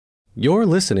You're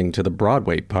listening to the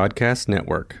Broadway Podcast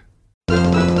Network.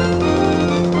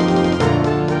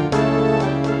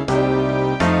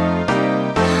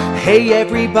 Hey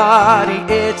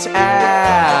everybody, it's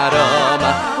Adam,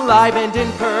 live and in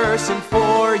person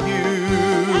for you.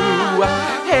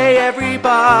 Hey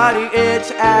everybody,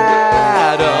 it's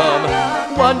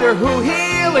Adam, wonder who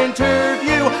he'll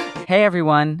interview. Hey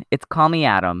everyone, it's Call Me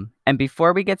Adam. And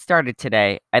before we get started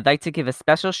today, I'd like to give a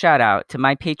special shout out to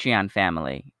my Patreon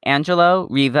family, Angelo,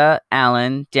 Riva,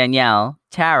 Alan, Danielle,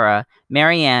 Tara,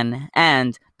 Marianne,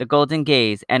 and the Golden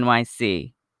Gaze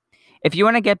NYC. If you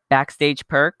want to get backstage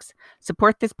perks,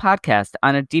 support this podcast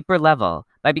on a deeper level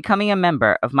by becoming a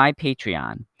member of my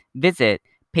Patreon. Visit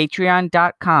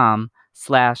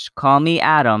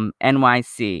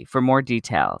patreon.com/callmeadamnyc for more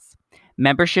details.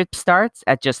 Membership starts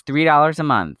at just $3 a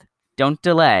month. Don't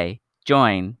delay.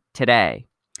 Join today.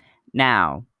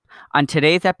 Now, on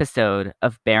today's episode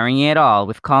of Bearing It All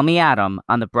with Call Me Adam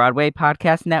on the Broadway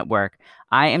Podcast Network,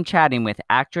 I am chatting with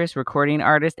actress, recording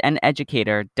artist, and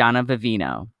educator Donna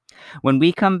Vivino. When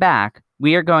we come back,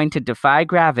 we are going to defy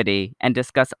gravity and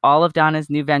discuss all of Donna's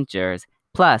new ventures.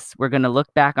 Plus, we're going to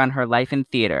look back on her life in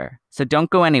theater. So don't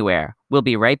go anywhere. We'll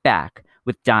be right back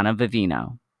with Donna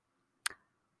Vivino.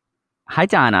 Hi,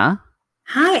 Donna.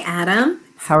 Hi, Adam.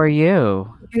 How are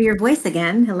you? Hear your voice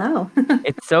again. Hello.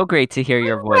 It's so great to hear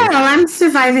your voice. Well, I'm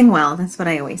surviving well. That's what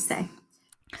I always say.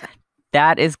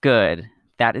 That is good.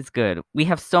 That is good. We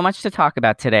have so much to talk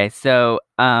about today, so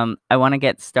I want to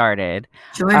get started.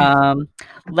 Sure.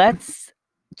 Let's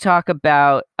talk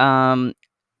about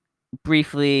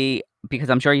briefly,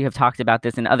 because I'm sure you have talked about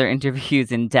this in other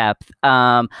interviews in depth,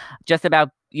 just about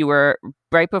you were,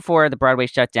 right before the Broadway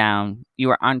shut down, you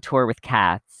were on tour with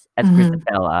Cats as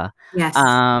Christabella. Yes.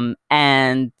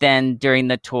 And then during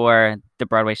the tour, the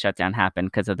Broadway shutdown happened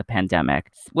because of the pandemic.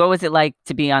 What was it like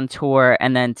to be on tour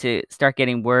and then to start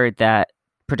getting word that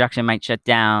production might shut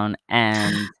down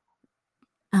and,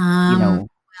 Well,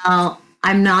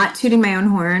 I'm not tooting my own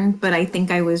horn, but I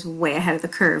think I was way ahead of the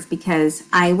curve because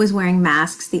I was wearing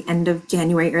masks the end of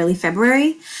January, early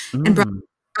February, and brought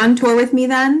on tour with me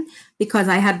then because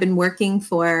I had been working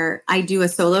I do a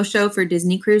solo show for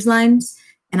Disney Cruise Lines,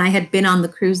 and I had been on the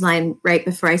cruise line right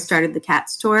before I started the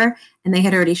Cats tour, and they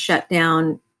had already shut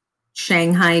down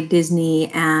Shanghai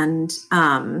Disney and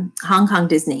Hong Kong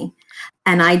Disney.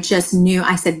 And I just knew,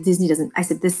 I said,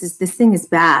 this thing is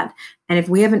bad. And if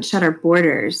we haven't shut our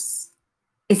borders,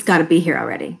 it's got to be here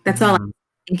already. That's all I'm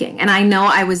thinking. And I know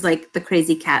I was like the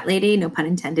crazy cat lady, no pun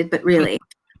intended, but really,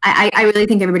 I really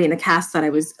think everybody in the cast thought I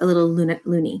was a little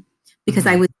loony because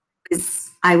I was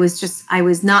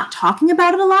not talking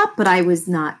about it a lot, but I was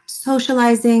not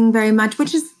socializing very much,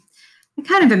 which is, I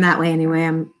kind of am that way anyway.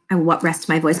 I rest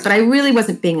my voice, but I really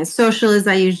wasn't being as social as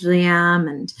I usually am.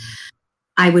 And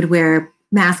I would wear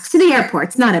masks to the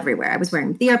airports, not everywhere. I was wearing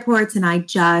them at the airports, and I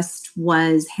just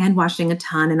was hand washing a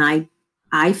ton. And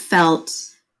I felt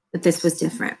that this was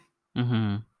different.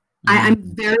 I'm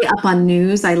very up on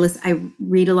news. I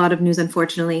read a lot of news,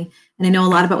 unfortunately, and I know a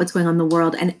lot about what's going on in the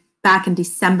world. And back in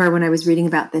December, when I was reading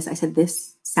about this, I said,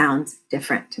 this sounds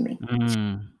different to me.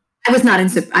 I was not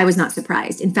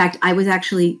surprised. In fact, I was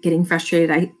actually getting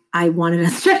frustrated. I wanted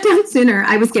us to shut down sooner.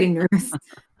 I was getting nervous.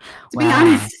 To be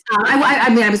honest,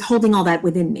 I was holding all that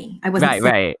within me. I wasn't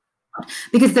right.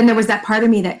 Because then there was that part of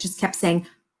me that just kept saying,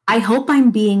 I hope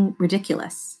I'm being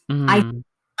ridiculous. I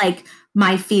like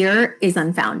my fear is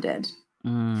unfounded.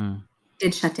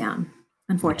 Did shut down,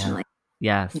 unfortunately.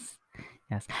 Yes.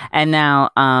 And now,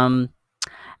 and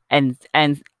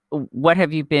what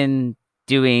have you been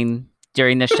doing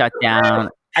during the shutdown?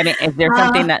 I mean, is there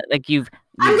something that like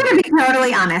I'm going to be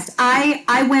totally honest. I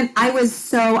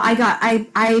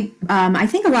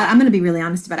think a lot, I'm going to be really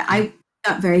honest about it. I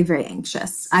got very, very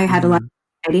anxious. I had a lot of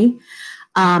anxiety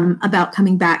about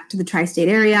coming back to the tri-state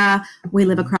area. We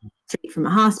live across the street from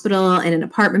a hospital in an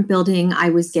apartment building. I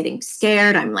was getting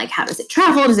scared. I'm like, how does it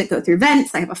travel? Does it go through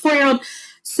vents? I have a 4-year-old.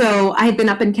 So I had been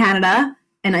up in Canada,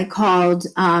 and I called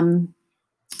my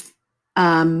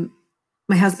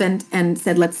husband and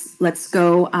said, let's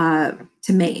go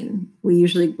to Maine. We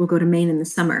usually will go to Maine in the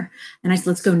summer. And I said,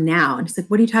 let's go let's go now. And he's like,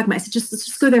 what are you talking about? I said, let's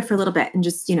just go there for a little bit and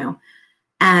just, and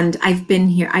I've been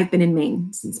in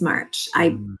Maine since March.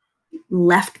 I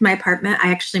left my apartment. I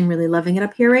actually am really loving it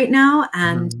up here right now.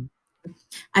 And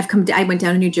I went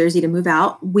down to New Jersey to move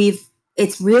out.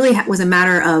 It's really was a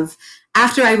matter of,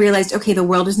 after I realized, okay, the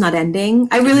world is not ending.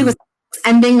 I really was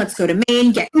ending. Let's go to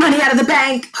Maine, get money out of the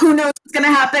bank. Who knows what's going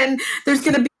to happen? There's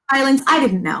going to be violence. I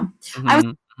didn't know.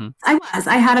 I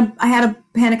had a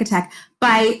panic attack.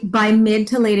 By mid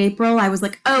to late April, I was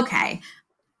like, okay,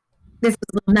 this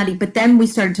was a little nutty. But then we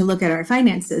started to look at our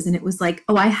finances, and it was like,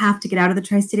 oh, I have to get out of the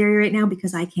tri-state area right now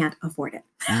because I can't afford it.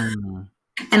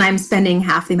 And I'm spending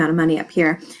half the amount of money up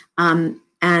here. And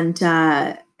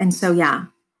so, yeah.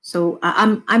 So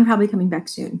I'm probably coming back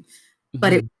soon.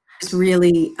 But it was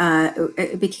really,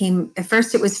 it became, at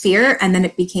first it was fear, and then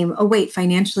it became, oh, wait,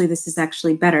 financially, this is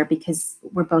actually better because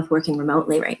we're both working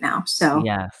remotely right now. So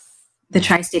the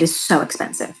tri-state is so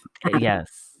expensive. Yes,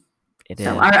 it is.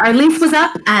 So our lease was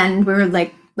up, and we were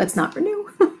like, let's not renew.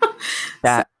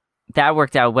 That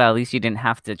worked out well. At least you didn't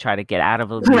have to try to get out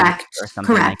of a lease or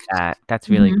something like that. That's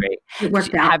really great. It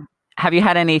worked out. Have you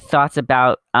had any thoughts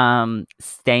about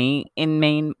staying in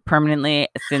Maine permanently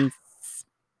since,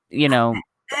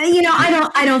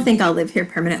 I don't think I'll live here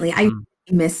permanently. I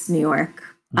miss New York.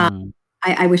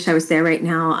 I wish I was there right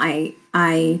now. I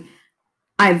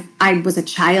was a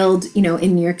child,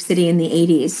 in New York City in the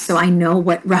 80s, so I know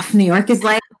what rough New York is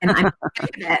like, and I'm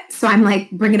it. So I'm like,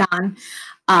 bring it on.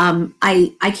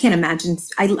 I can't imagine.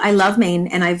 I love Maine,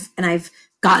 and I've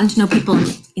gotten to know people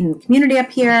in the community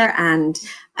up here, and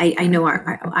I know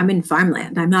I'm in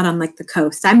farmland. I'm not on like the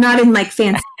coast. I'm not in like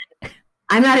fancy.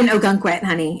 I'm not in Ogunquit,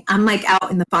 honey. I'm like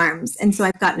out in the farms, and so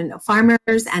I've gotten to know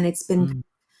farmers, and it's been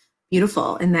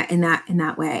beautiful in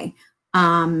that way.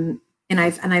 And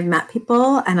I've met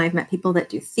people, and I've met people that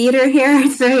do theater here.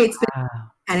 It's been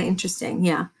kind of interesting.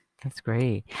 Yeah. That's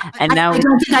great. And now I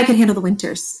don't think I can handle the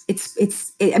winters.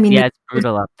 It's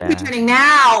brutal up there. Returning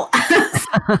now.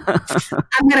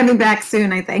 I'm going to be back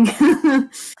soon, I think.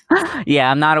 Yeah,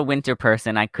 I'm not a winter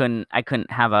person. I don't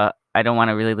want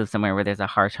to really live somewhere where there's a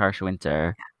harsh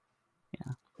winter.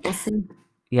 Yeah. We'll see.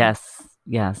 Yes.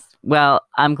 Well,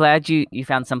 I'm glad you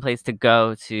found some place to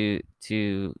go to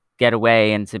get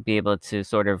away and to be able to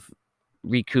sort of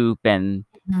recoup and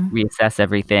reassess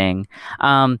everything.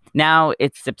 Now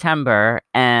it's September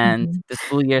and the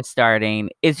school year's starting.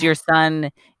 Is your son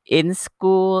in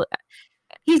school?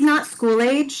 He's not school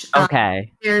age.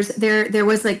 Okay. There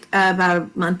was like about a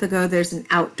month ago, there's an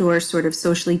outdoor sort of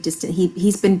socially distant.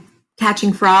 He's been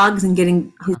catching frogs and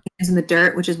getting his hands in the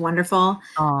dirt, which is wonderful.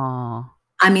 Oh.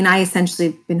 I mean, I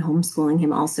essentially been homeschooling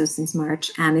him also since March,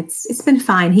 and it's been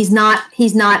fine. He's not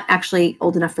actually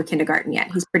old enough for kindergarten yet.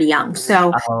 He's pretty young.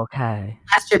 So okay.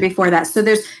 Last year before that. So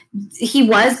he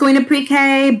was going to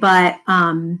pre-K, but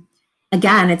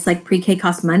again, it's like pre-K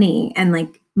costs money, and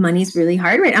like money's really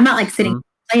hard, right? I'm not like sitting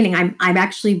complaining. I've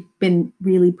actually been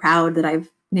really proud that I've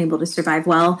been able to survive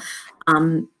well.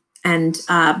 But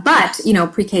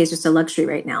pre-K is just a luxury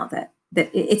right now that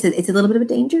it's a little bit of a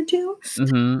danger too.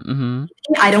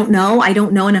 I don't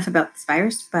know enough about this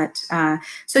virus, but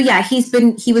so yeah,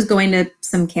 he was going to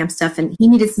some camp stuff, and he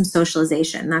needed some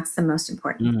socialization. That's the most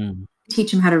important.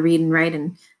 Teach him how to read and write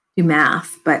and do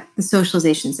math, but the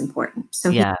socialization is important. So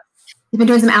he's been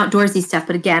doing some outdoorsy stuff,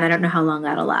 but again, I don't know how long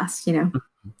that'll last.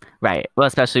 Right. Well,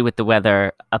 especially with the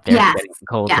weather up there getting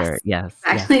colder. Yes.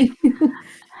 Exactly. Yes.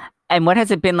 And what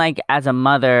has it been like as a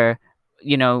mother?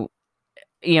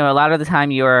 A lot of the time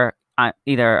you're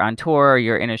either on tour or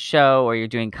you're in a show or you're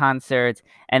doing concerts,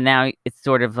 and now it's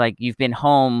sort of like you've been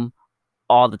home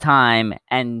all the time,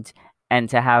 and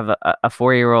to have a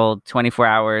 4-year-old 24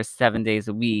 hours, 7 days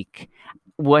a week.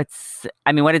 What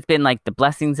has been like the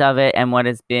blessings of it, and what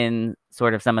has been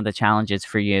sort of some of the challenges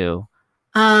for you?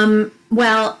 Well,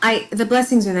 the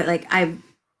blessings are that like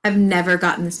I've never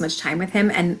gotten this much time with him,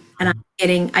 and I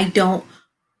don't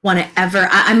want to ever.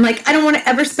 I'm like, I don't want to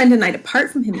ever spend a night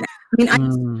apart from him now. I mean, I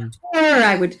used to be on tour,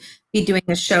 I would be doing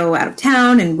a show out of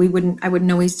town, and I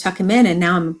wouldn't always tuck him in, and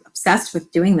now I'm obsessed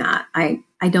with doing that. I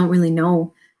don't really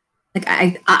know. Like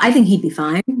I think he'd be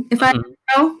fine if I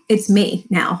go. It's me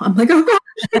now. I'm like, oh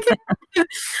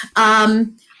gosh.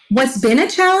 What's been a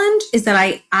challenge is that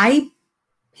I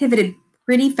pivoted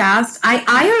pretty fast.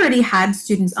 I already had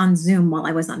students on Zoom while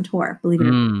I was on tour, believe it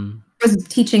or not. I was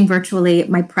teaching virtually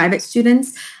my private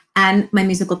students and my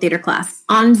musical theater class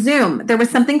on Zoom. There was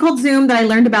something called Zoom that I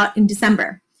learned about in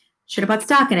December. Should have bought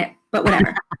stock in it, but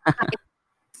whatever.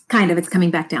 Kind of, it's coming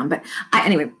back down. But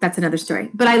anyway, that's another story.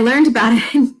 But I learned about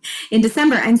it in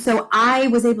December. And so I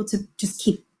was able to just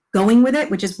keep going with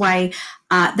it, which is why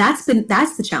that's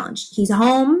the challenge. He's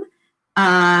home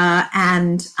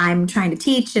and I'm trying to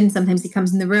teach, and sometimes he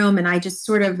comes in the room and I just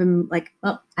sort of am like,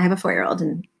 well, I have a 4-year-old,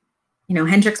 and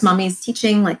Hendrix mommy's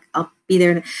teaching, like I'll be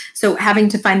there. So having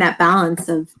to find that balance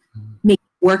of making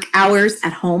work hours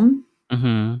at home,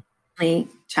 really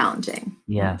challenging.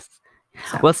 Yes.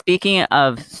 So. Well, speaking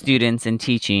of students and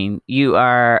teaching, you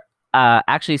are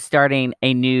actually starting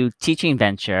a new teaching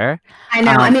venture. I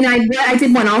know. I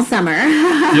did one all summer.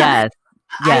 Yes.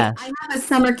 I have a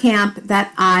summer camp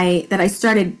that I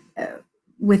started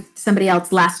with somebody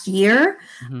else last year.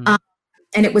 Mm-hmm.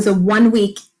 And it was a 1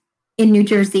 week in New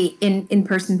Jersey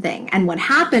in-person thing. And what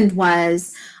happened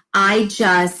was I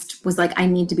just was like, I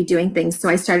need to be doing things. So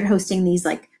I started hosting these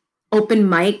like open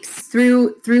mics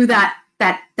through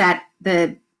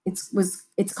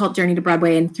it's called Journey to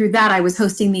Broadway. And through that, I was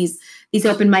hosting these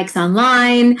open mics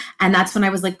online. And that's when I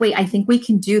was like, wait, I think we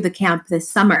can do the camp this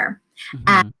summer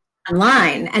and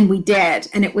online. And we did.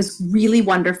 And it was really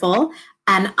wonderful.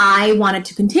 And I wanted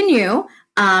to continue.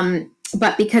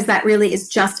 But because that really is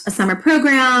just a summer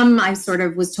program, I sort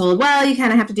of was told, well, you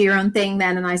kind of have to do your own thing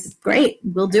then. And I said, great,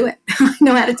 we'll do it. I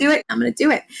know how to do it. I'm going to do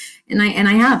it. And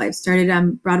I have. I've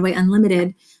started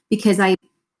Broadway-Unlimited because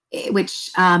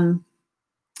which I'm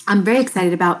very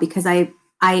excited about because I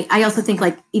also think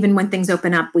like even when things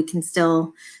open up, we can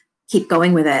still keep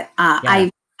going with it. I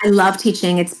love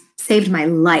teaching. It's saved my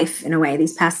life in a way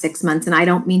these past 6 months. And I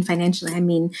don't mean financially. I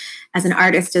mean, as an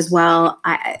artist as well,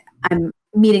 I'm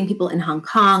meeting people in Hong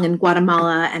Kong and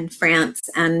Guatemala and France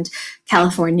and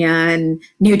California and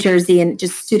New Jersey and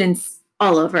just students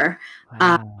all over.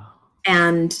 Wow.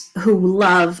 And who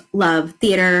love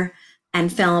theater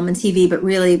and film and TV, but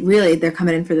really they're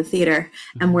coming in for the theater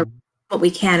and we're what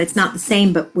we can. It's not the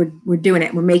same, but we're doing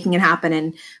it. We're making it happen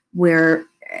and we're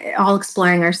all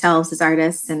exploring ourselves as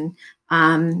artists. And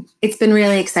it's been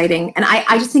really exciting. And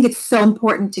I just think it's so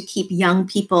important to keep young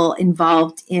people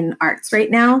involved in arts right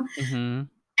now. Mm-hmm.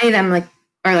 Many of them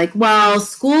are like, well,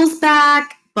 school's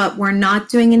back, but we're not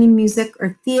doing any music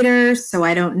or theater. So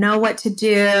I don't know what to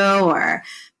do. Or,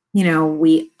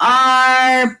 we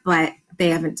are, but they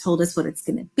haven't told us what it's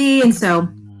going to be. And so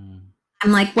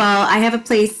I'm like, well, I have a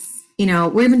place,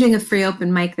 we're even doing a free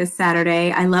open mic this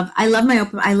Saturday. I love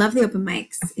the open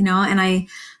mics, and I,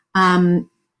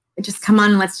 just come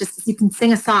on and you can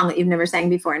sing a song that you've never sang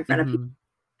before in front of people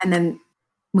and then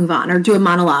move on or do a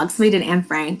monologue. Somebody did Anne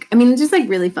Frank. I mean, it's just like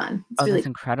really fun. It's really that's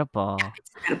incredible. Yeah,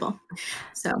 it's incredible.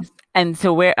 So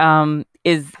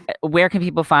where can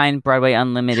people find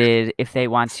Broadway-Unlimited if they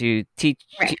want to teach,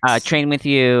 train with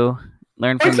you,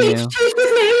 learn from you? Teach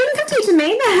with me. You can teach with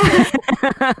me.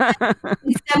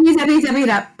 It's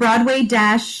www.broadway-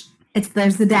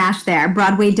 there's the dash there,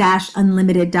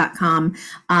 Broadway-Unlimited.com.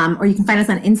 Or you can find us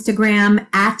on Instagram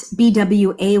at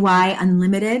BWAY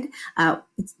Unlimited.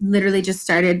 It's literally just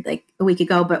started like a week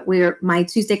ago, but my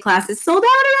Tuesday class is sold out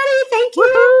already. Thank you.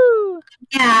 Woo-hoo!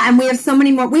 Yeah, and we have so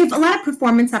many more. We have a lot of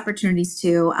performance opportunities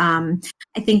too. I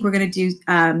think we're going to do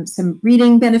some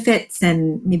reading benefits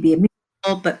and maybe a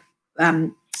musical, but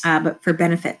for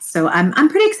benefits. So I'm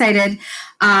pretty excited.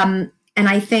 And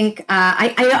I think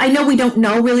I know we don't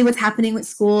know really what's happening with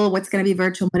school, what's going to be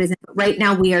virtual, what isn't. But right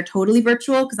now we are totally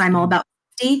virtual because I'm all about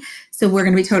safety. So we're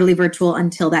going to be totally virtual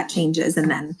until that changes, and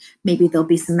then maybe there'll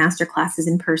be some master classes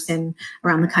in person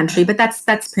around the country. But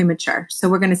that's premature. So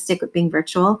we're going to stick with being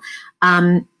virtual.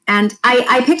 And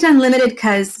I picked Unlimited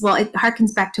because, well, it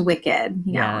harkens back to Wicked.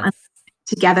 Yes.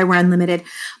 Together we're unlimited,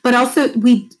 but also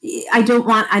I don't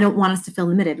want us to feel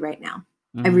limited right now.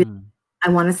 I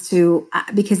want us to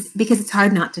because it's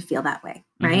hard not to feel that way,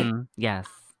 right? Mm-hmm. Yes.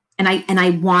 And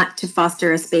I want to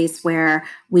foster a space where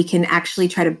we can actually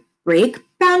try to break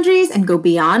boundaries and go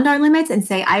beyond our limits and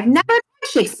say, I've never read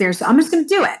Shakespeare, so I'm just going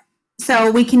to do it. So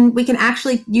we can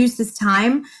actually use this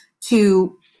time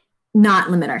to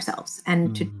not limit ourselves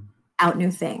and to out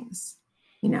new things,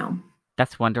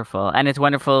 That's wonderful. And it's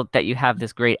wonderful that you have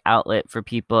this great outlet for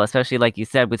people, especially like you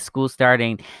said, with school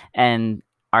starting and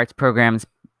arts programs,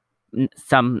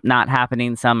 some not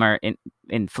happening, some are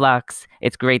in flux.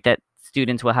 It's great that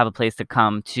students will have a place to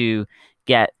come to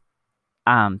get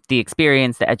the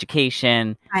experience, the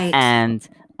education, right. And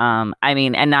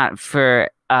and not for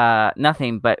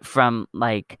nothing, but from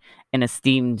like an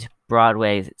esteemed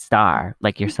Broadway star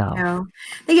like yourself. Yeah,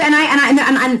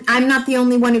 and I'm not the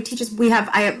only one who teaches. Believe it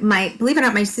or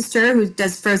not, my sister who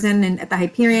does Frozen at the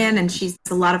Hyperion, and she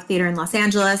does a lot of theater in Los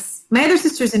Angeles. My other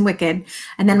sister's in Wicked,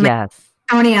 and then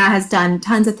Tonya has done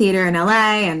tons of theater in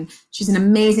LA, and she's an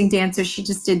amazing dancer. She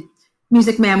just did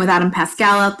Music Man with Adam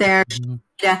Pascal out there.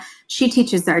 She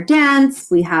teaches our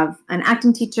dance. We have an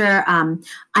acting teacher.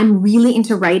 I'm really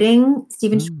into writing.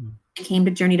 Stephen came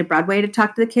to Journey to Broadway to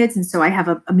talk to the kids, and so I have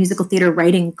a musical theater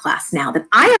writing class now that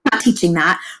I am not teaching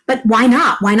that, but why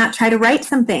not? Why not try to write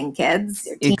something, kids?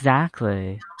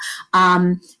 Exactly.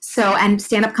 So, and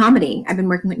stand-up comedy. I've been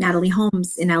working with Natalie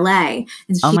Holmes in LA.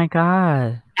 And oh my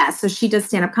God. Yeah, so she does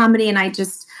stand-up comedy, and I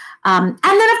just, and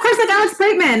then of course, like Alex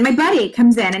Brightman, my buddy,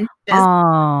 comes in and just,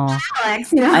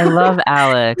 Alex, I love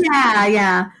Alex.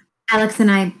 Yeah. Alex and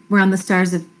I were on the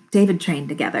Stars of David train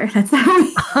together. That's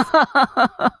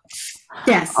how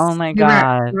Yes. Oh my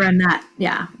God. We were on that.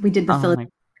 Yeah. We did the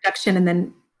Philadelphia production, and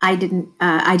then I did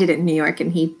it in New York,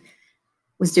 and he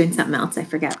was doing something else. I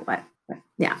forget what, but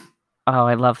yeah. Oh,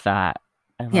 I love that.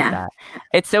 I love that.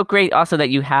 It's so great also that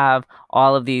you have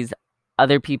all of these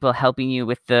other people helping you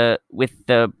with the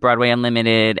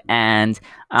Broadway-Unlimited, and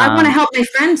I want to help my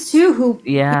friends too who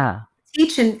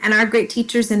teach and are great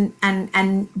teachers,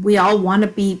 and we all want to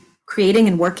be creating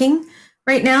and working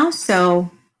right now. So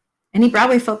any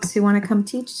Broadway folks who want to come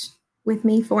teach with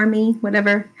me, for me,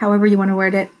 whatever, however you want to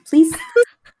word it, please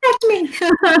contact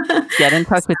me. Get in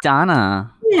touch with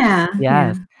Donna. Yeah.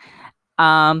 Yes.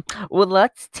 Yeah. Well,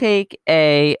 let's take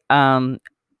a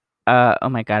oh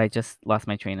my God, I just lost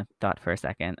my train of thought for a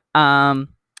second.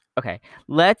 Okay,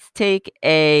 let's take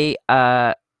a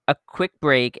quick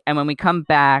break, and when we come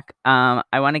back,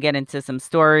 I want to get into some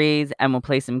stories, and we'll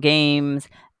play some games,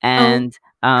 and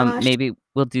maybe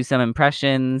we'll do some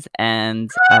impressions,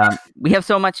 and we have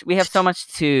so much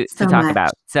to talk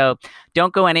about. So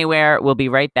don't go anywhere. We'll be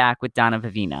right back with Donna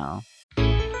Vivino.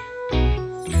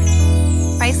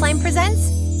 Priceline presents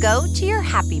Go to Your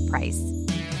Happy Price.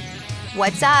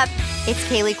 What's up? It's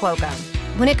Kaylee Cuoco.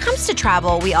 When it comes to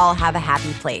travel, we all have a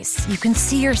happy place. You can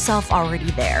see yourself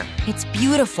already there. It's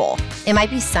beautiful. It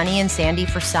might be sunny and sandy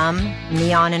for some,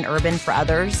 neon and urban for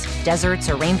others, deserts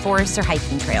or rainforests or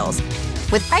hiking trails.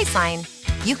 With Priceline,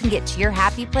 you can get to your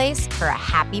happy place for a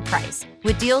happy price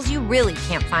with deals you really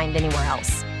can't find anywhere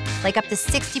else. Like up to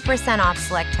 60% off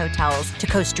select hotels to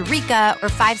Costa Rica, or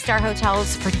 5-star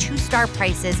hotels for 2-star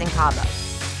prices in Cabo.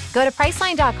 Go to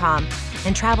Priceline.com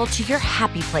and travel to your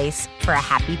happy place for a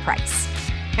happy price.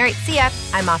 All right, see ya.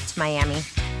 I'm off to Miami.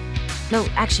 No,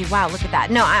 actually, wow, look at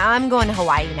that. No, I'm going to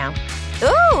Hawaii now.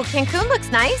 Ooh, Cancun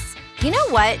looks nice. You know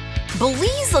what?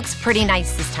 Belize looks pretty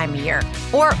nice this time of year.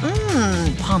 Or,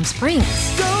 Palm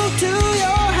Springs. Go to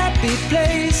your happy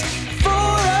place for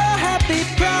a happy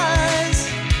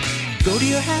price. Go to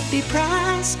your happy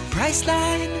price,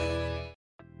 Priceline.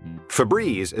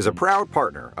 Febreze is a proud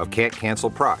partner of Can't Cancel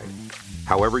Pride.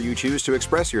 However you choose to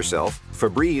express yourself,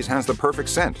 Febreze has the perfect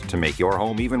scent to make your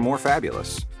home even more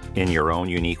fabulous in your own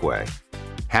unique way.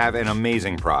 Have an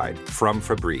amazing Pride from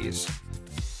Febreze.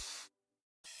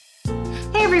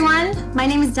 Hey everyone, my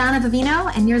name is Donna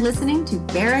Vivino, and you're listening to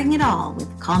Bearing It All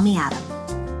with Call Me Adam.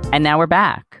 And now we're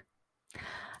back.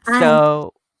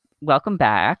 So, welcome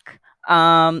back.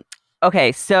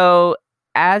 Okay, so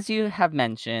as you have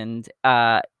mentioned,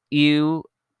 you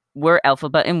were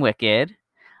Elphaba in Wicked.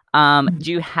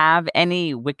 Do you have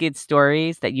any Wicked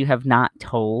stories that you have not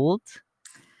told?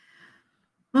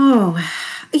 Oh,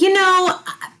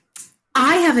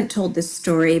 I haven't told this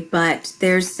story, but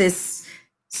there's this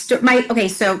story.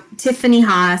 So Tiffany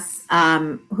Haas,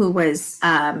 who was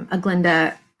a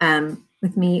Glinda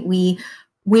with me,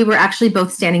 we were actually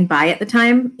both standing by at the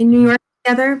time in New York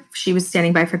together. She was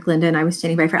standing by for Glinda, and I was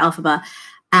standing by for Elphaba.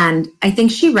 And I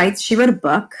think she wrote a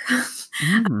book.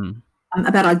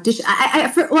 About audition.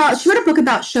 She wrote a book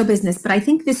about show business, but I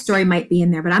think this story might be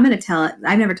in there, but I'm going to tell it.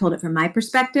 I've never told it from my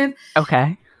perspective.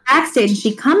 Okay. Backstage, and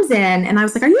she comes in, and I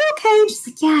was like, "Are you okay?" And she's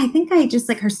like, "Yeah, I think I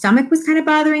just her stomach was kind of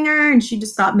bothering her, and she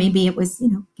just thought maybe it was,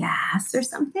 gas or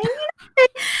something."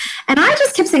 And I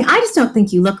just kept saying, "I just don't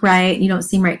think you look right. You don't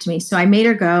seem right to me." So I made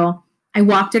her go. I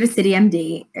walked her to City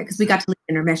MD because we got to leave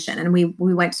intermission, and we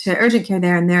went to urgent care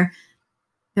there, and they're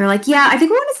like, "Yeah, I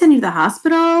think we want to send you to the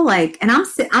hospital." And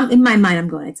I'm in my mind, I'm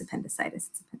going, it's appendicitis.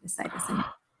 And I'm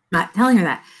not telling her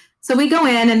that. So we go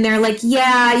in, and they're like,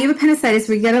 "Yeah, you have appendicitis.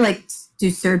 We got to do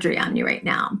surgery on you right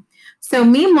now." So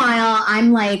meanwhile,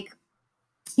 I'm like,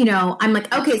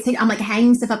 okay, so I'm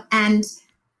hanging stuff up. And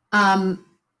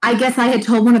I guess I had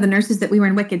told one of the nurses that we were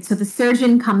in Wicked. So the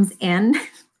surgeon comes in.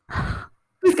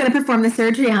 Who's going to perform the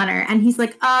surgery on her. And he's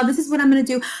like, "Oh, this is what I'm going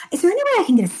to do. Is there any way I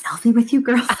can get a selfie with you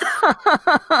girls?" And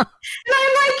I'm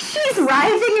like, "She's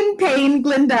writhing in pain,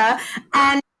 Glinda."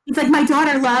 And it's like, "My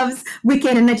daughter loves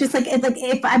Wicked." And it's just it's like,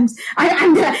 if he's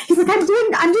like,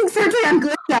 I'm doing surgery on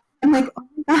Glinda. I'm like, "Oh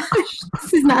my gosh,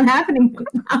 this is not happening right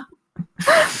now."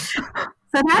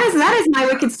 So that is my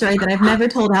Wicked story that I've never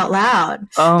told out loud.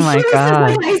 Oh my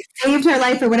God. I saved her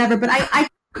life or whatever, but I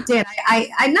did.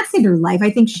 I not saved her life. I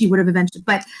think she would have eventually,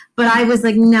 but I was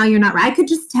like, "No, you're not right." I could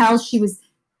just tell she was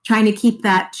trying to keep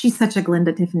that. She's such a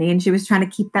Glinda, Tiffany, and she was trying to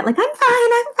keep that "I'm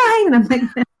fine." And I'm like,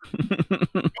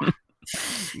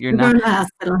 "You're not." Going to the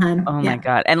hospital, hon. Oh my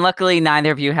God. And luckily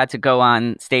neither of you had to go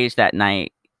on stage that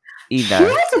night either. She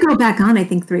had to go back on, I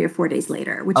think 3 or 4 days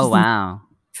later, which is wow.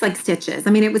 It's like stitches. I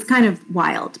mean, it was kind of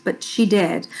wild, but she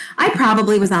did. I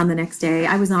probably was on the next day.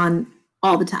 I was on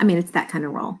all the time. I mean, it's that kind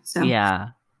of role. So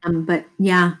yeah. But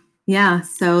yeah, Yeah.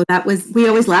 So we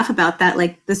always laugh about that.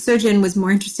 Like the surgeon was more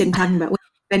interested in talking about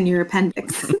than your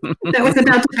appendix that was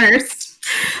about to burst.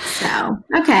 So,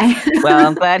 okay. Well,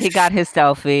 I'm glad he got his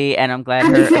selfie, and I'm glad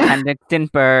her appendix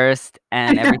didn't burst,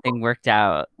 and everything worked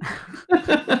out.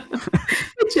 I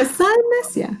just saw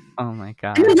this, yeah. Oh my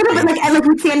God. I mean, like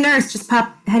we'd see a nurse just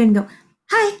pop head and go,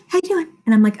 "Hi, how you doing?"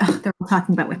 And I'm like, "Oh, they're all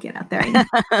talking about Wicked out there."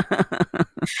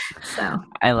 So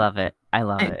I love it.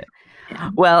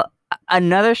 Yeah. Well,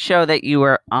 another show that you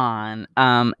were on,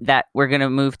 that we're gonna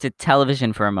move to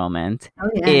television for a moment,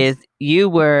 is you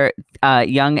were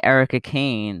young Erica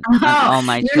Kane on All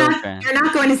My Children. You're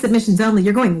not going to submissions only.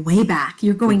 You're going way back.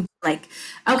 You're going like,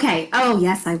 okay, oh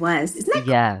yes, I was. Isn't that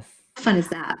yes? How fun is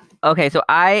that? Okay, so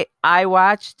I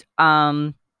watched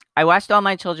All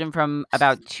My Children from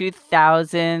about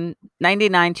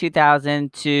 99,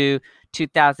 2000 to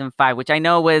 2005, which I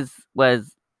know was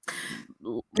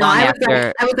long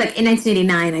after. I was like in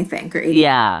 1989, I think, or 80.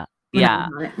 Yeah.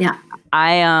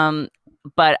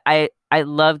 But I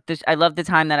loved this. I loved the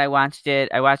time that I watched it.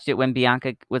 I watched it when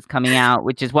Bianca was coming out,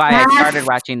 which is why I started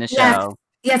watching the show.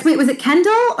 Yes. Wait, was it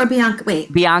Kendall or Bianca?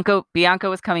 Wait. Bianca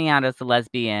was coming out as a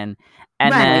lesbian,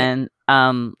 and then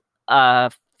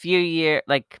a few years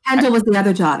Kendall was the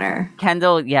other daughter.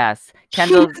 Kendall, yes.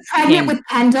 Kendall was pregnant with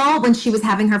Kendall when she was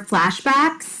having her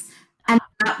flashbacks, and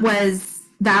that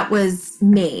was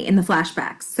me in the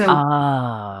flashbacks. So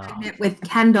pregnant with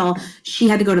Kendall, she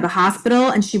had to go to the hospital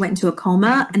and she went into a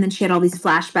coma, and then she had all these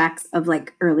flashbacks of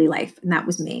like early life, and that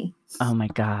was me. Oh my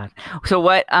God. So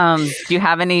what do you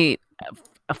have any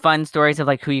fun stories of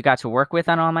like who you got to work with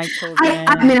on All My Children?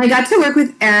 I mean, I got to work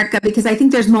with Erica because I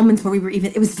think there's moments where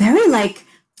it was very like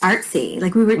artsy.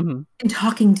 Like we were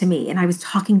talking to me and I was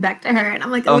talking back to her, and I'm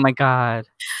like, oh my God.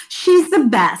 She's the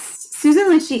best. Susan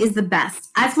Lucci is the best.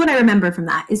 That's what I remember from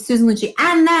that, is Susan Lucci.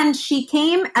 And then she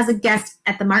came as a guest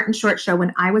at the Martin Short show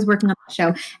when I was working on the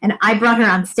show, and I brought her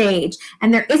on stage.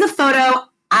 And there is a photo.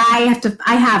 I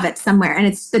have it somewhere, and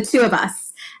it's the two of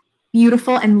us.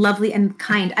 Beautiful and lovely and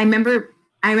kind. I remember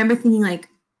thinking like,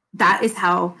 that is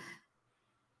how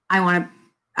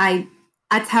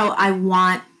that's how I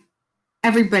want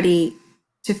everybody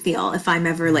to feel if I'm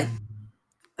ever like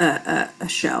a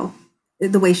show,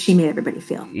 the way she made everybody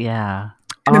feel. Yeah.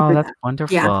 Oh, that's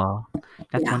wonderful. Yeah.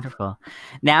 That's wonderful.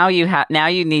 Now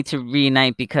you need to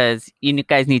reunite because you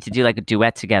guys need to do like a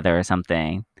duet together or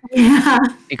something. Yeah.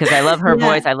 Because I love her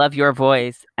voice. I love your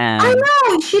voice. And I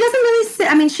know. She doesn't really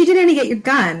sit. I mean, she did Any Get Your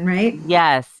Gun, right?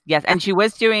 Yes. And she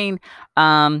was doing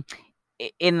in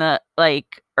the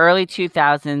like early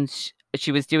 2000s,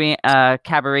 she was doing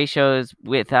cabaret shows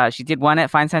with she did one at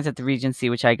Fine Signs at the Regency,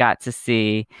 which I got to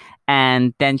see,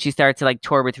 and then she started to like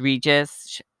tour with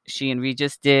Regis. She and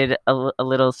Regis did a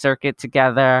little circuit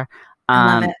together. I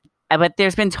love it. But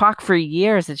there's been talk for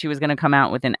years that she was going to come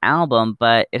out with an album,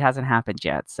 but it hasn't happened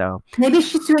yet. So maybe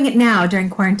she's doing it now during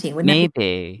quarantine.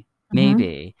 Maybe.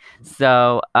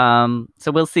 So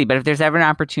so we'll see. But if there's ever an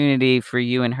opportunity for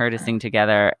you and her to sing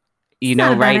together,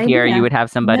 right here, you would have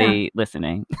somebody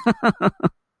listening.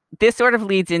 This sort of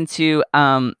leads into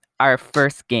our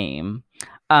first game.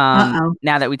 Now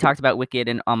that we talked about Wicked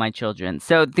and All My Children.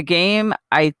 So the game,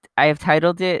 I have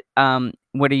titled it,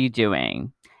 What Are You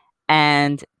Doing?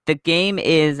 And the game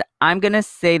is, I'm going to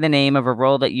say the name of a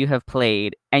role that you have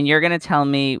played, and you're going to tell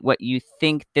me what you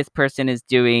think this person is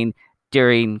doing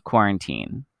during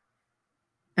quarantine.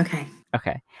 Okay.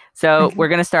 So we're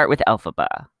going to start with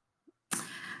Elphaba.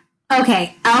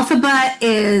 Okay. Elphaba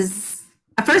is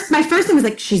my first thing was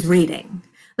like, she's reading.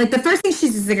 Like the first thing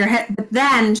she's a cigarette, but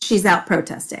then she's out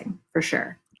protesting for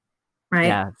sure. Right.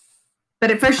 Yes.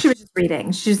 But at first she was just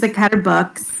reading. She's like had her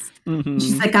books. Mm-hmm.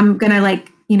 She's like, I'm going to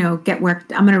like, get work.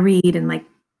 I'm going to read and like,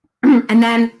 and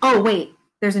then, oh wait,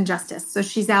 there's injustice. So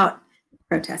she's out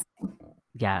protesting.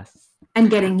 Yes. And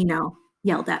getting,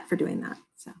 yelled at for doing that.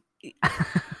 So.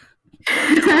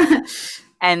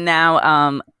 And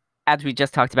now, as we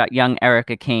just talked about, young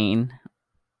Erica Kane.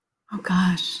 Oh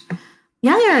gosh.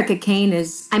 Young Erica Kane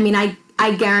is, I mean, I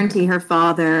guarantee her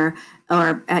father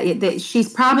or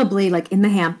she's probably like in the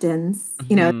Hamptons,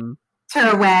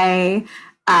 her way.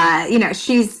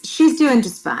 She's doing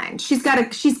just fine. She's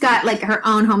got like her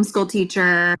own homeschool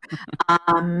teacher.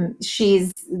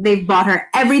 They've bought her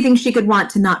everything she could want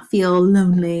to not feel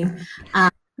lonely.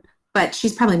 But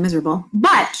she's probably miserable,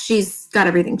 but she's got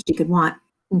everything she could want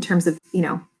in terms of,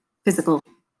 physical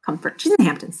comfort. She's in the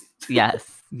Hamptons.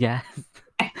 Yes.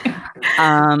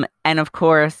 And of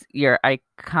course, your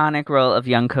iconic role of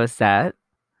young Cosette.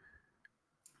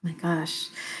 Oh my gosh.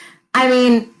 I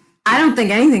mean, I don't think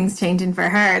anything's changing for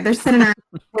her. They're sending her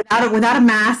without a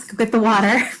mask with the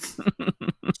water.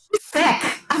 She's sick.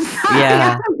 I'm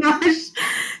Yeah. Oh my gosh.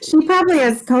 She probably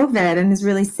has COVID and is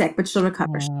really sick, but she'll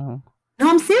recover. Oh. No,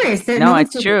 I'm serious. No,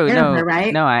 it's true. No,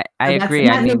 right? no, I So agree.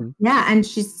 I mean, yeah, and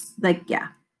she's like,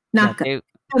 not good.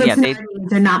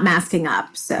 They're not masking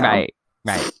up. So right.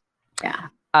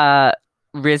 Yeah.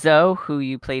 Rizzo, who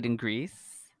you played in Grease.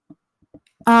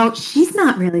 Oh, she's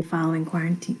not really following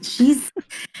quarantine. She's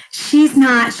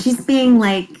not. She's being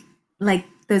like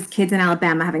those kids in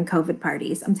Alabama having COVID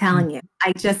parties. I'm telling you.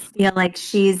 I just feel like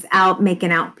she's out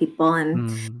making out people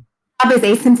and probably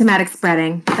is asymptomatic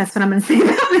spreading. That's what I'm going to say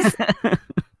about this.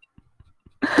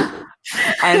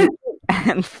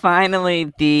 And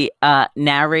finally, the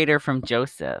narrator from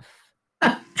Joseph.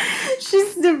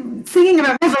 She's singing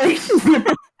about Revelations.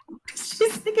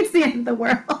 She's thinking it's the end of the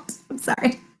world. I'm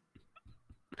sorry.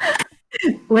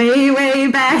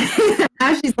 Way back.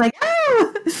 Now she's like,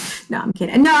 oh. No, I'm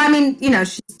kidding. No, I mean,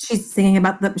 she's singing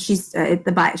about she's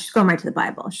the Bible. She's going right to the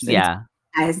Bible. She's like,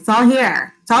 guys, it's all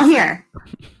here. It's all here.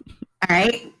 All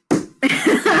right.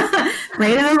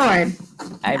 Pray to the Lord.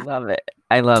 I love it.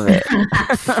 That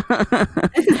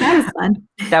was fun.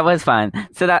 That was fun.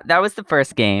 So that was the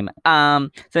first game.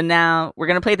 So now we're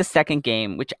gonna play the second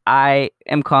game, which I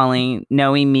am calling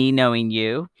Knowing Me, Knowing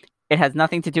You. It has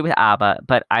nothing to do with ABBA,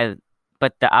 but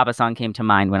the ABBA song came to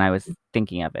mind when I was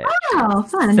thinking of it. Oh,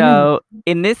 fun. So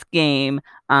in this game,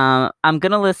 I'm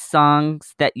gonna list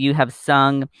songs that you have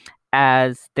sung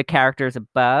as the characters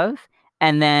above.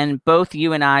 And then both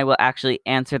you and I will actually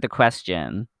answer the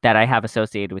question that I have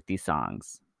associated with these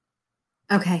songs.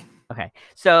 Okay.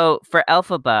 So for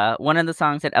Elphaba, one of the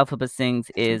songs that Elphaba sings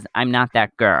is I'm Not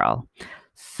That Girl.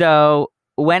 So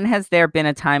when has there been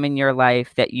a time in your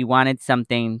life that you wanted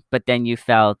something, but then you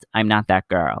felt I'm not that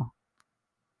girl?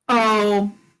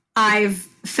 Oh, I've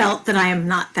felt that I am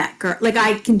not that girl. Like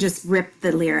I can just rip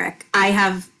the lyric. I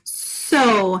have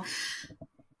so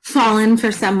fallen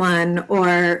for someone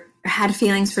or had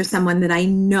feelings for someone that I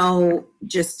know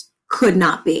just could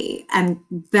not be. And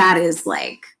that is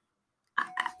like,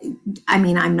 I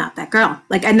mean, I'm not that girl.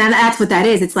 Like, and then that's what that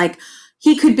is. It's like,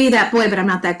 he could be that boy, but I'm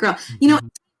not that girl. You know,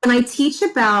 when I teach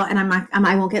about, and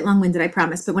I won't get long-winded, I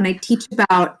promise, but when I teach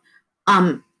about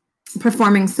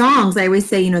performing songs, I always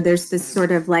say, there's this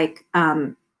sort of like,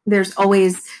 there's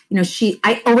always,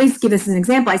 I always give this as an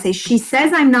example. I say, she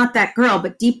says I'm not that girl,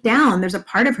 but deep down, there's a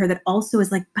part of her that also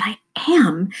is like, but I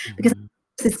am, because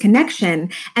this connection.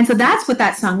 And so that's what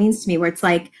that song means to me, where it's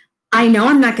like, I know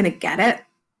I'm not going to get it,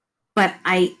 but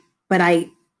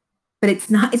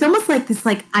it's not, it's almost like this,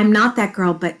 like, I'm not that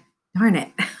girl, but darn it.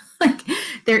 Like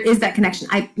there is that connection.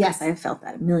 I have felt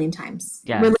that a million times.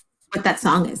 Yes. Really, what that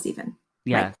song is even.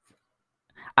 Yes. Right?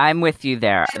 I'm with you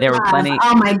there. There were plenty.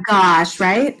 Oh my gosh,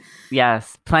 right?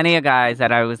 Yes. Plenty of guys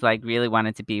that I was like really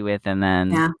wanted to be with. And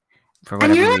then for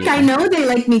whatever and you're reason, like, I know they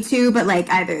like me too, but like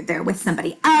either they're with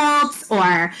somebody else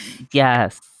or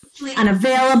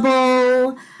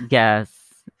unavailable. Yes.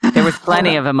 There was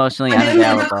plenty of emotionally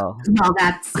unavailable. Well,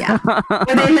 that's, or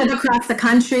they live across the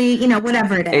country,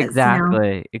 whatever it is.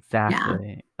 Exactly.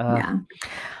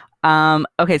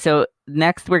 Okay, so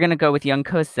next we're going to go with Young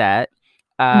Cosette,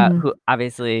 who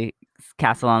obviously is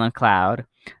Castle on a Cloud.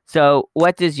 So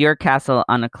what does your Castle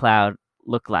on a Cloud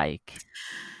look like?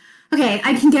 Okay,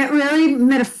 I can get really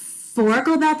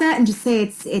metaphorical about that and just say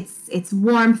it's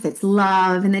warmth, it's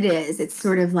love, and it is. It's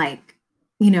sort of like,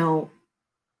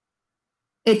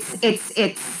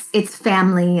 it's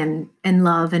family and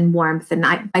love and warmth.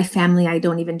 And by family, I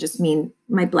don't even just mean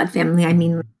my blood family. I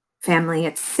mean family.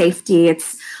 It's safety.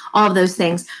 It's all of those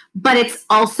things. But it's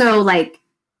also like,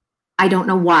 I don't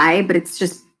know why, but it's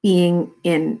just being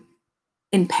in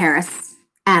Paris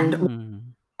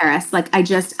and Paris. Like I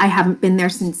haven't been there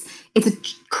since, it's a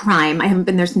crime. I haven't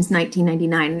been there since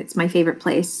 1999. And it's my favorite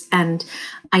place. And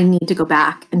I need to go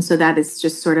back. And so that is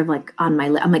just sort of like on my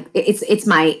list. I'm like, it's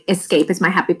my escape. It's my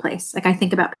happy place. Like I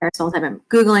think about Paris all the time. I'm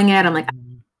Googling it. I'm like,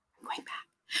 I'm going back.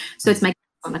 So it's my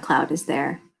Castle on a Cloud is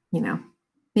there,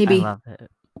 maybe. I love it.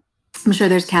 I'm sure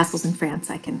there's castles in France.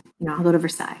 I can, I'll go to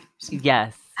Versailles.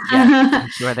 Yes. I'm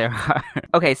sure there are.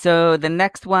 Okay. So the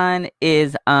next one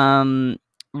is,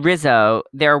 Rizzo,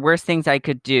 there are worse things I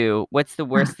could do. What's the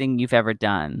worst thing you've ever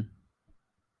done?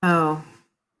 Oh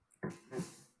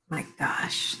my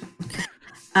gosh.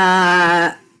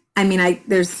 I mean,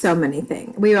 there's so many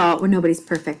things. Nobody's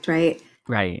perfect, right?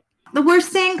 Right. The worst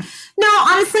thing? No,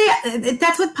 honestly,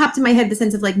 that's what popped in my head, the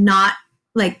sense of like not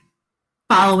like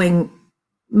following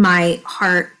my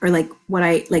heart or like what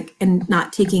I like and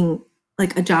not taking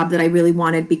like a job that I really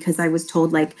wanted because I was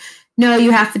told like, no,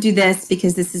 you have to do this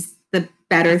because this is the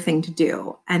better thing to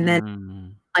do. And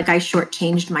then like I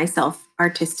shortchanged myself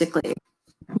artistically,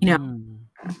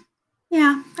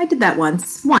 Yeah, I did that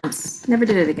once. Never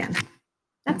did it again.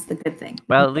 That's the good thing.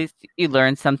 Well, at least you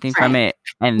learned something from it.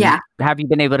 And have you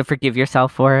been able to forgive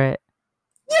yourself for it?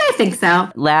 Yeah, I think so.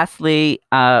 Lastly,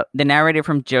 the narrator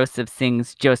from Joseph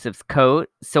sings Joseph's coat.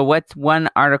 So what's one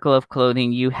article of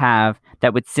clothing you have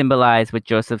that would symbolize what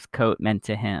Joseph's coat meant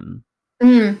to him?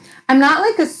 I'm not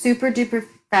like a super duper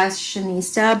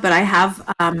fashionista, but I have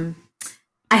a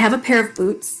pair of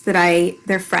boots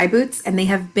they're Fry boots, and they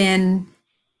have been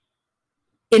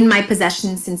in my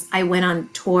possession since I went on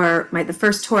tour. The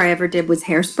first tour I ever did was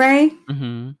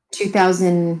Hairspray.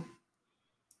 2000.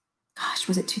 Gosh,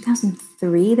 was it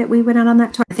 2003 that we went out on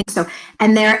that tour? I think so.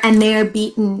 And they're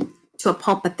beaten to a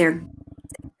pulp, but they're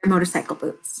motorcycle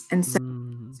boots. And so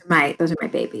those are my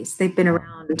babies. They've been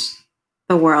around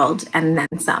the world and then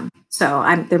some. So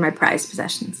they're my prized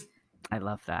possessions. I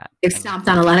love that. They've stomped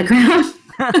on a lot of ground.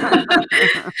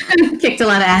 Kicked a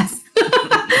lot of ass.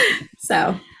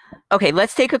 So. Okay,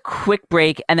 let's take a quick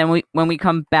break, and then when we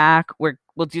come back,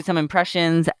 we'll do some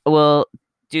impressions. We'll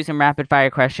do some rapid fire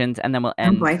questions, and then we'll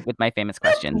end with my famous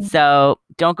question. So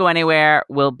don't go anywhere.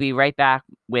 We'll be right back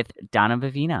with Donna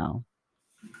Vivino.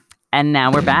 And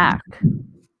now we're back.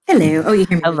 Hello. Oh, you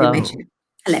hear me? Hello.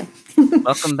 Hello.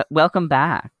 Welcome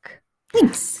back.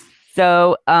 Thanks.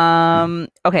 So,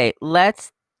 okay,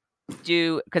 let's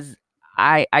do, because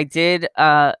I did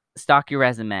stalk your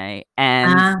resume,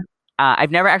 and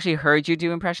I've never actually heard you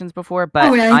do impressions before, but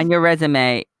on your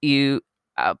resume, you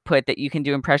put that you can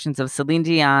do impressions of Celine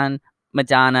Dion,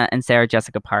 Madonna, and Sarah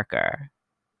Jessica Parker.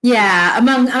 Yeah,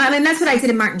 that's what I did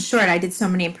in Martin Short. I did so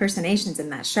many impersonations in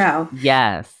that show.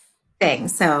 Yes.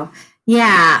 So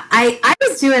yeah, I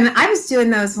was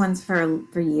doing those ones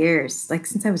for years, like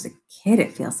since I was a kid.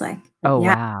 It feels like. Oh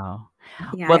yeah. wow.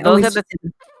 Yeah. Well, those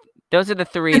are the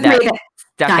three that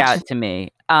stuck out to me.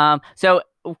 So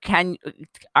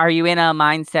are you in a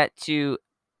mindset to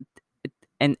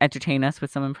entertain us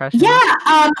with some impressions? Yeah,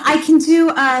 I can do.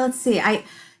 Let's see.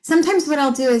 Sometimes what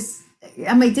I'll do is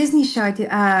on my Disney show. I do.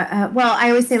 Well, I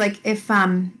always say like if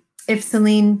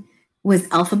Celine was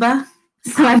Elphaba,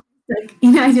 so I'm like,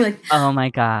 I do like. Oh my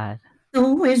God. The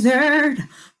wizard.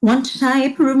 Once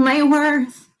I prove my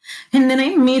worth, and then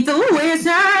I meet the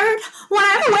wizard. When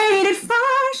I've waited for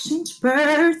since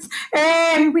birth,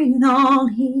 and with all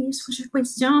his wizard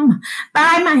wisdom,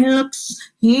 by my looks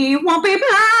he won't be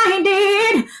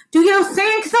blinded. Do you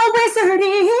think the wizard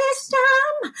is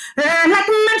dumb? Like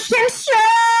merchants,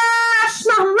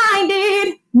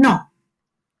 small-minded? No.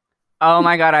 Oh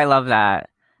my God, I love that.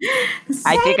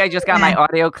 I think I just got my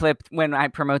audio clipped when I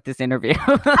promote this interview.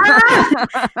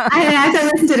 I have to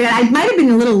listen to it. I might have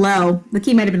been a little low. The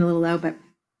key might have been a little low, but.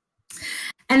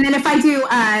 And then if I do,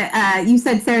 you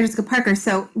said Sarah Jessica Parker.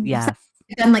 So yes.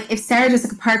 Then like if Sarah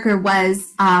Jessica Parker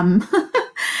was,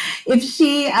 if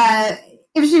she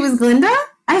was Glinda,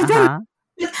 I've done.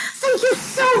 Thank you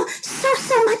so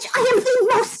much. I am the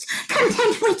most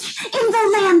content witch in the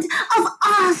land of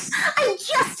Oz. I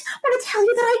just want to tell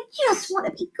you that I just want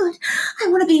to be good. I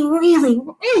want to be really,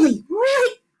 really,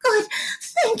 really good.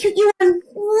 Thank you. You are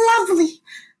lovely.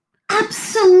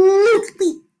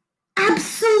 Absolutely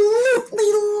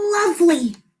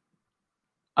lovely.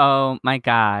 Oh my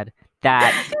God.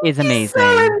 That is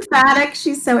amazing.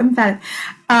 She's so emphatic.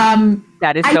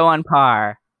 That is so on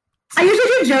par. I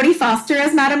usually do Jodie Foster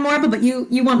as Madame Marble, but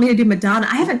you want me to do Madonna.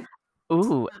 I haven't.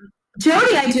 Ooh.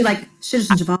 Jodie, I do like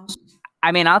Citizens of Oz.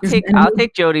 I mean, I'll take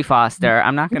Jodie Foster.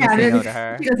 I'm not going to say no to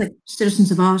her. She goes like, Citizens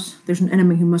of Oz, there's an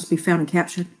enemy who must be found and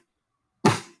captured.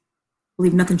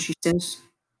 Believe nothing she says.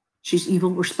 She's evil,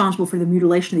 responsible for the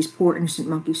mutilation of these poor innocent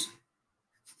monkeys.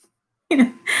 Or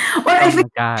oh my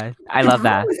God. I love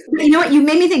that. You know what? You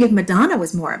made me think if Madonna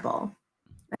was Morrible.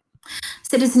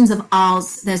 Citizens of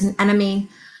Oz, there's an enemy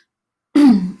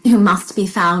who must be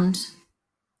found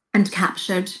and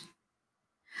captured.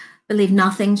 Believe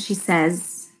nothing she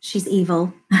says. She's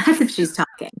evil, as if she's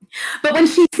talking. But when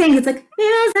she sings, it's like,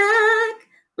 music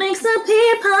makes the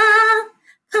people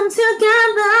come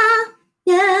together.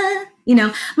 Yeah.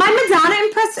 My Madonna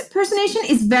impersonation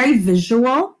is very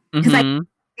visual because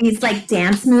these like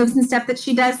dance moves and stuff that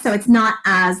she does. So it's not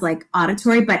as like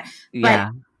auditory, but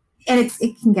and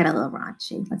it can get a little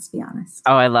raunchy. Let's be honest.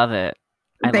 Oh, I love it.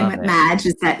 The thing with Madge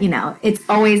is that it's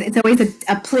always a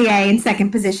plie in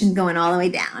second position going all the way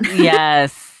down.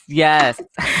 Yes. I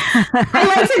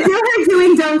like to do her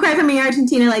doing "Don't Cry for Me,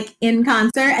 Argentina" like in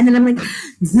concert, and then I'm like,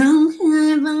 "Don't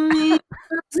cry for me,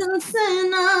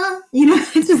 Argentina."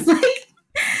 It's just like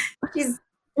she's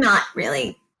not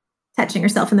really touching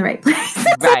herself in the right place.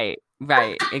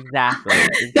 Right. Exactly.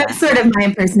 That's sort of my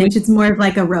impersonation. It's more of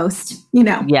like a roast,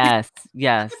 Yes.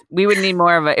 We would need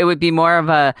more of it would be more of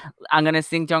a, I'm going to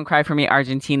sing Don't Cry For Me,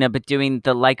 Argentina, but doing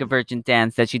the Like a Virgin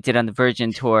dance that you did on the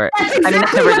Virgin tour. That's I mean, not the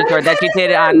exactly Virgin what tour, that you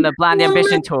did on the Blonde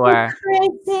Ambition tour.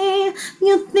 Crazy,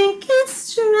 you think it's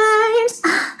strange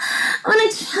when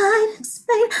I try to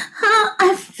explain how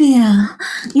I feel.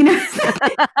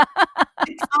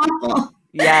 It's awful.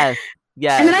 Yes.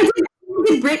 And then I did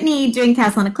Britney doing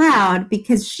Castle on a Cloud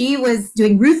because she was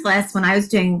doing Ruthless when I was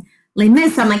doing Les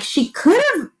Mis. So I'm like, she could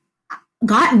have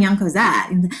gotten Young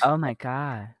Cosette. Oh my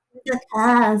God.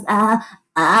 I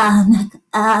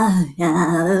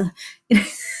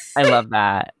love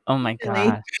that. Oh my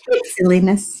God.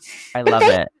 Silliness. I love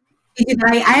it.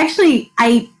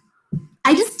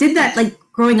 I just did that like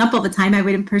growing up all the time. I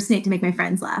would impersonate to make my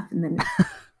friends laugh. And then it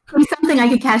was something I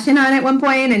could cash in on at one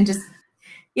point and just,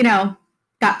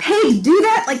 got paid to do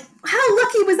that. Like, how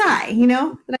lucky was I,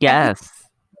 Yes.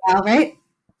 All right.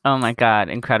 Oh my God.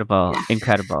 Incredible. Yeah.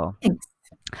 Incredible. Thanks.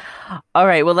 All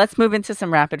right. Well, let's move into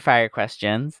some rapid fire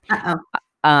questions. Uh-oh.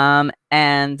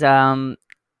 The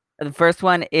first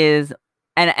one is,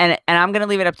 and I'm going to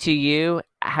leave it up to you,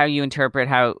 how you interpret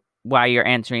why you're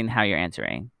answering, how you're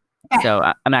answering. Okay. So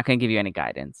I'm not going to give you any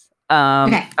guidance.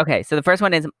 Okay. So the first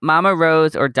one is Mama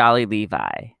Rose or Dolly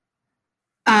Levi?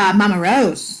 Mama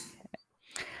Rose.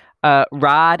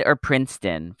 Rod or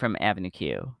Princeton from Avenue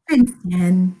Q?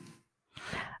 Princeton.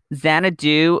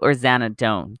 Xanadu or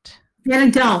Xanadon't?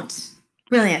 Xanadon't.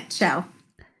 Brilliant show.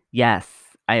 Yes,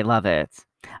 I love it.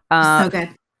 So good.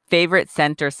 Favorite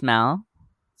scent or smell?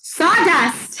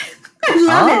 Sawdust. I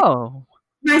love it.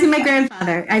 Reminds me of my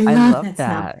grandfather. I love that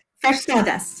smell. Fresh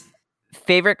sawdust.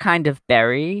 Favorite kind of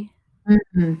berry?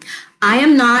 Mm-hmm. I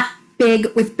am not big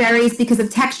with berries because of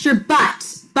texture,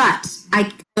 but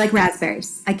I like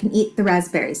raspberries. I can eat the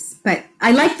raspberries, but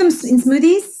I like them in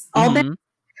smoothies. All berries.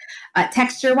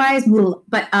 Texture-wise,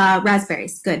 but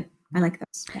raspberries, good. I like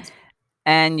those. Yes.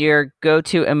 And your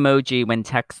go-to emoji when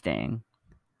texting?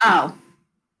 Oh,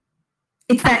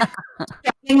 it's that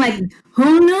thing like,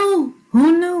 oh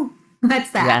no. That's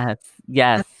that.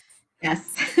 Yes.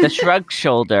 The shrug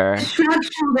shoulder. The shrug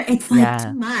shoulder. It's like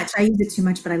too much. I use it too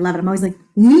much, but I love it. I'm always like,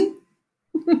 hmm?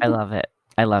 I love it.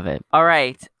 All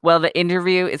right. Well, the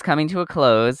interview is coming to a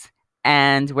close,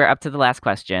 and we're up to the last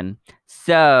question.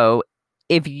 So,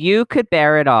 if you could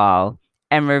bear it all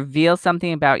and reveal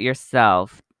something about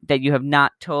yourself that you have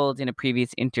not told in a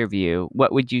previous interview,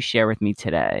 what would you share with me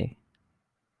today?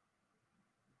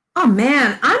 Oh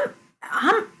man,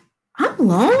 I'm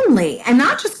lonely, and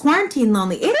not just quarantine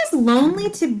lonely. It is lonely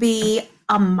to be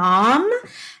a mom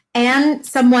and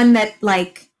someone that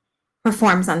like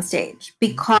performs on stage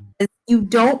because you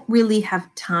don't really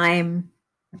have time.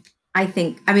 I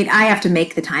have to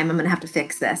make the time. I'm going to have to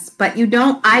fix this, but you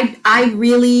don't. I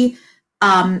really,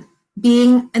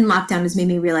 being in lockdown has made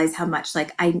me realize how much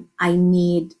like I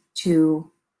need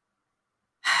to.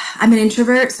 I'm an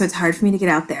introvert, so it's hard for me to get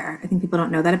out there. I think people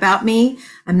don't know that about me.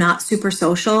 I'm not super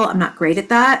social. I'm not great at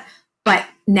that. But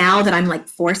now that I'm like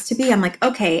forced to be, I'm like,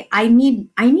 okay, I need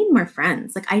more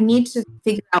friends. Like I need to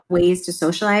figure out ways to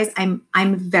socialize.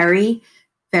 I'm very,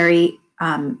 very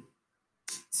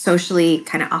socially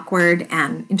kind of awkward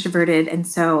and introverted. And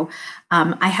so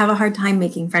I have a hard time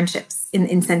making friendships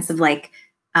in sense of like,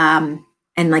 and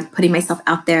like putting myself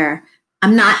out there.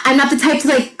 I'm not the type to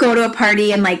like go to a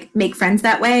party and like make friends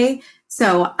that way.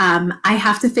 So I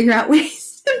have to figure out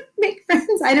ways to make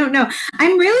friends. I don't know.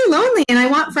 I'm really lonely and I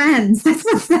want friends. That's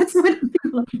what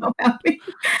people know about me.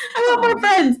 I want more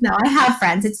friends. No, I have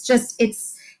friends. It's just,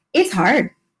 it's hard.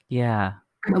 Yeah.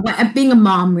 Being a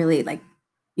mom really like,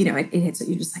 it hits it.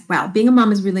 You're just like, wow, being a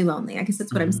mom is really lonely. I guess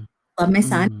that's what I love my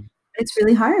son. But it's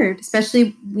really hard,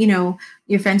 especially, your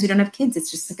friends who don't have kids.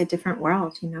 It's just like a different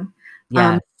world,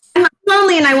 Yeah. I'm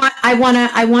lonely and I want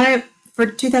to, for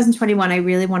 2021, I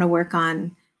really want to work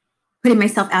on putting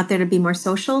myself out there to be more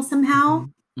social somehow,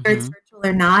 whether it's virtual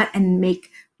or not, and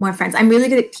make more friends. I'm really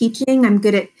good at teaching. I'm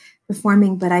good at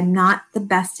performing, but I'm not the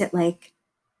best at like,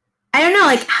 I don't know,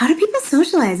 like how do people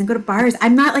socialize and go to bars?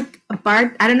 I'm not like a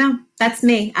bar. I don't know. That's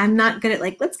me. I'm not good at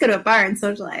like, let's go to a bar and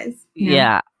socialize.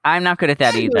 Yeah. I'm not good at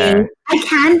that either. I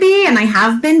can be, and I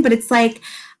have been, but it's like,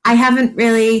 I haven't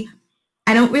really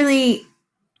been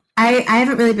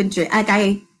drinking. Like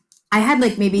I had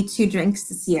like maybe 2 drinks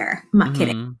this year. I'm not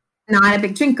kidding. Not a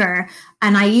big drinker.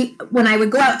 And when I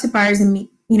would go out to bars and meet,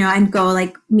 and go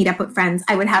like meet up with friends,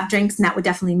 I would have drinks and that would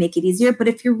definitely make it easier. But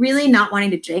if you're really not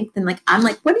wanting to drink, then like, I'm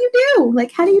like, what do you do?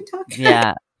 Like, how do you talk?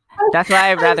 Yeah. That's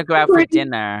why I'd rather go out for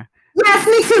dinner. Yes,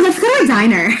 me too. Let's go to a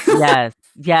diner.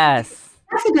 Yes.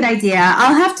 That's a good idea.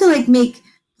 I'll have to like make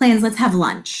plans. Let's have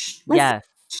lunch. Yes.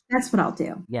 That's what I'll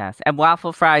do. Yes. And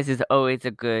waffle fries is always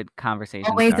a good conversation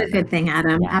Always starter. a good thing,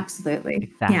 Adam. Yeah. Absolutely.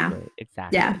 Exactly. Yeah.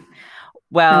 Exactly. Yeah.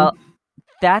 Well,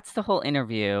 that's the whole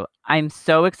interview. I'm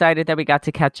so excited that we got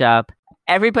to catch up.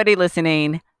 Everybody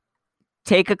listening,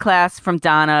 take a class from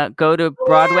Donna. Go to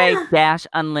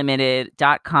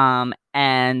Broadway-Unlimited.com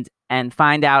and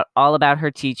find out all about her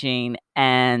teaching.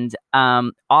 And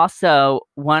also,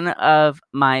 one of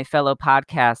my fellow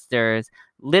podcasters,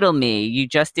 Little Me, you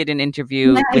just did an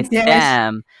interview with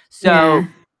them. So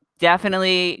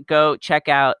definitely go check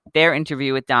out their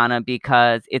interview with Donna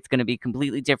because it's going to be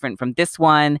completely different from this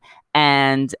one.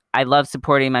 And I love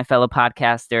supporting my fellow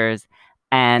podcasters.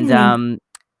 And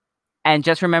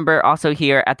just remember, also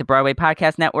here at the Broadway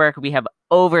Podcast Network, we have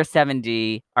over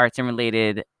 70 arts and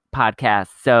related podcasts.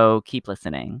 So keep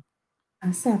listening.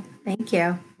 Awesome. Thank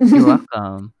you. You're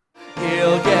welcome.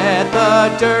 He'll get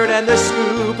the dirt and the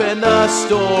scoop and the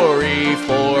story,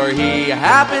 for he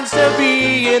happens to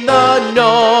be in the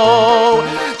know.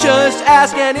 Just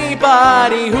ask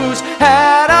anybody who's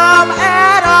had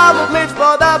Adam lives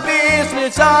for the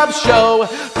business of show.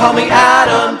 Call me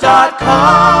Adam.com.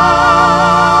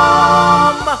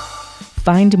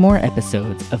 Find more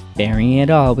episodes of Burying It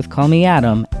All with Call Me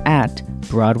Adam at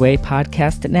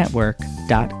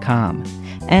BroadwayPodcastNetwork.com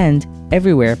and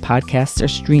everywhere podcasts are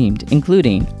streamed,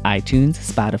 including iTunes,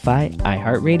 Spotify,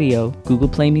 iHeartRadio, Google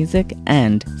Play Music,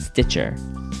 and Stitcher.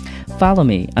 Follow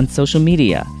me on social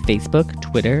media, Facebook,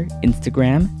 Twitter,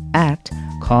 Instagram, at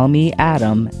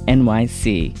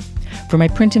CallMeAdamNYC. For my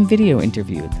print and video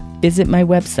interviews, visit my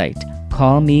website,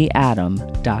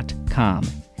 callmeadam.com.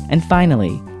 And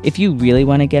finally, if you really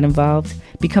want to get involved,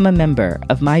 become a member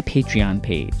of my Patreon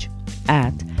page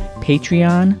at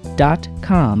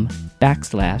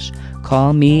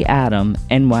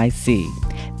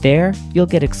patreon.com/CallMeAdamNYC. There, you'll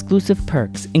get exclusive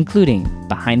perks, including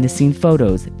behind-the-scenes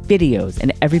photos, videos,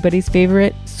 and everybody's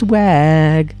favorite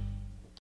swag.